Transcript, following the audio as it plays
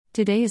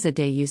Today is a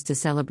day used to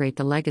celebrate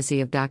the legacy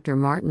of Dr.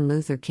 Martin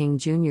Luther King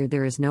Jr.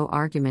 There is no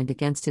argument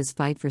against his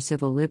fight for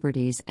civil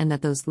liberties and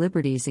that those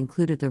liberties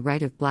included the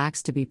right of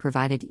blacks to be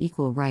provided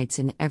equal rights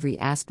in every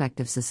aspect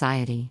of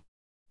society.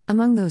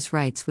 Among those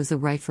rights was the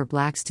right for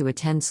blacks to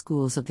attend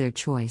schools of their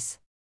choice.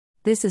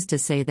 This is to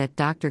say that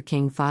Dr.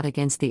 King fought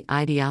against the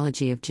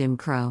ideology of Jim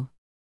Crow.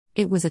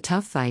 It was a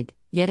tough fight,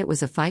 yet it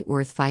was a fight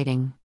worth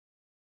fighting.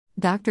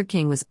 Dr.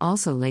 King was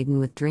also laden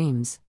with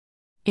dreams.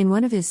 In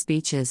one of his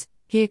speeches,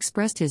 he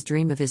expressed his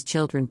dream of his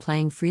children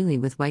playing freely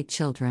with white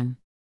children.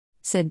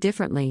 Said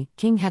differently,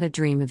 King had a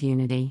dream of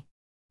unity.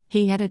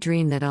 He had a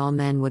dream that all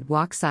men would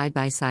walk side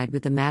by side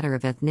with the matter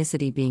of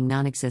ethnicity being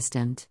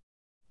non-existent.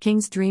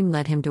 King's dream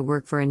led him to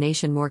work for a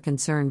nation more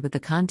concerned with the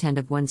content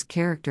of one's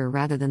character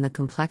rather than the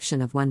complexion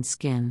of one's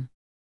skin.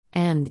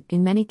 And,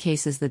 in many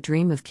cases, the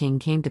dream of King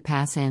came to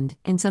pass, and,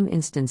 in some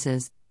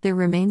instances, there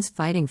remains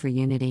fighting for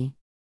unity.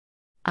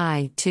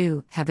 I,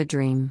 too, have a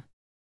dream.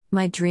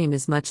 My dream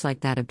is much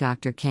like that of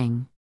Dr.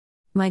 King.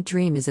 My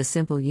dream is a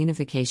simple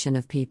unification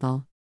of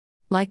people.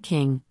 Like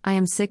King, I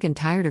am sick and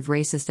tired of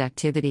racist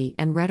activity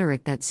and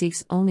rhetoric that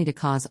seeks only to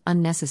cause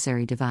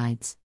unnecessary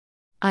divides.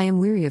 I am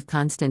weary of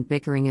constant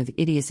bickering of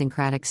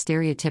idiosyncratic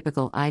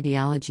stereotypical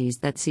ideologies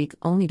that seek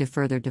only to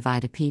further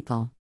divide a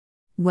people.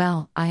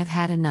 Well, I have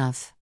had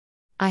enough.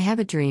 I have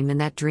a dream, and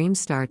that dream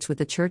starts with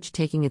the church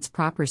taking its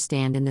proper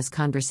stand in this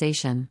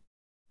conversation.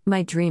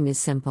 My dream is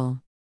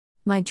simple.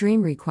 My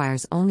dream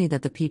requires only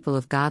that the people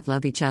of God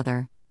love each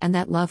other, and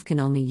that love can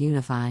only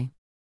unify.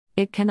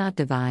 It cannot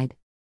divide.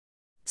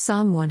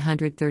 Psalm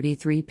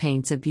 133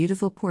 paints a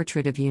beautiful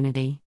portrait of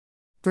unity.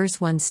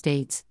 Verse 1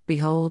 states,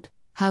 "Behold,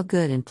 how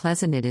good and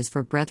pleasant it is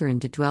for brethren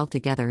to dwell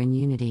together in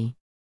unity."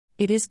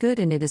 It is good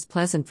and it is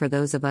pleasant for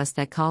those of us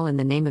that call in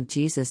the name of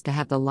Jesus to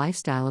have the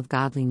lifestyle of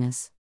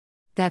godliness.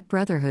 That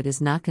brotherhood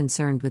is not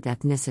concerned with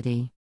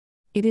ethnicity.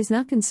 It is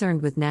not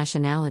concerned with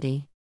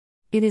nationality.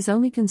 It is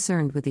only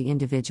concerned with the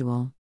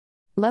individual.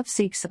 Love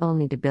seeks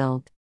only to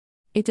build.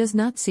 It does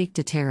not seek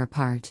to tear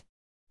apart.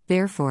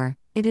 Therefore,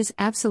 it is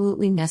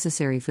absolutely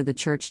necessary for the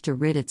church to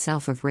rid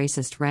itself of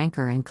racist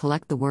rancor and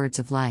collect the words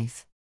of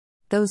life.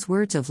 Those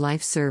words of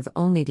life serve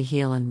only to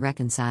heal and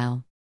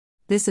reconcile.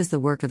 This is the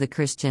work of the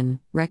Christian,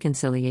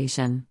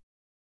 reconciliation.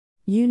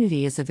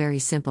 Unity is a very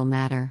simple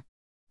matter.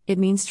 It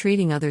means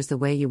treating others the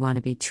way you want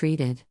to be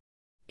treated.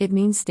 It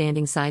means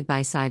standing side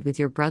by side with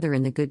your brother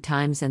in the good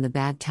times and the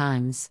bad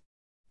times.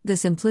 The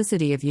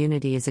simplicity of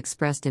unity is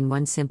expressed in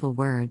one simple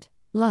word: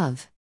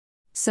 love.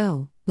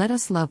 So, let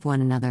us love one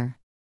another.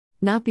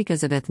 Not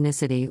because of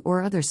ethnicity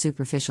or other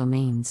superficial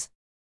means.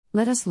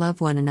 Let us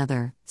love one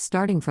another,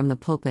 starting from the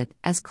pulpit,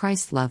 as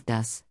Christ loved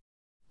us.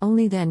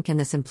 Only then can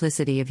the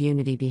simplicity of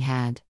unity be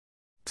had.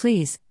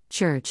 Please,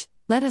 church,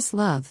 let us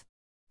love.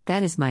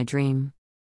 That is my dream.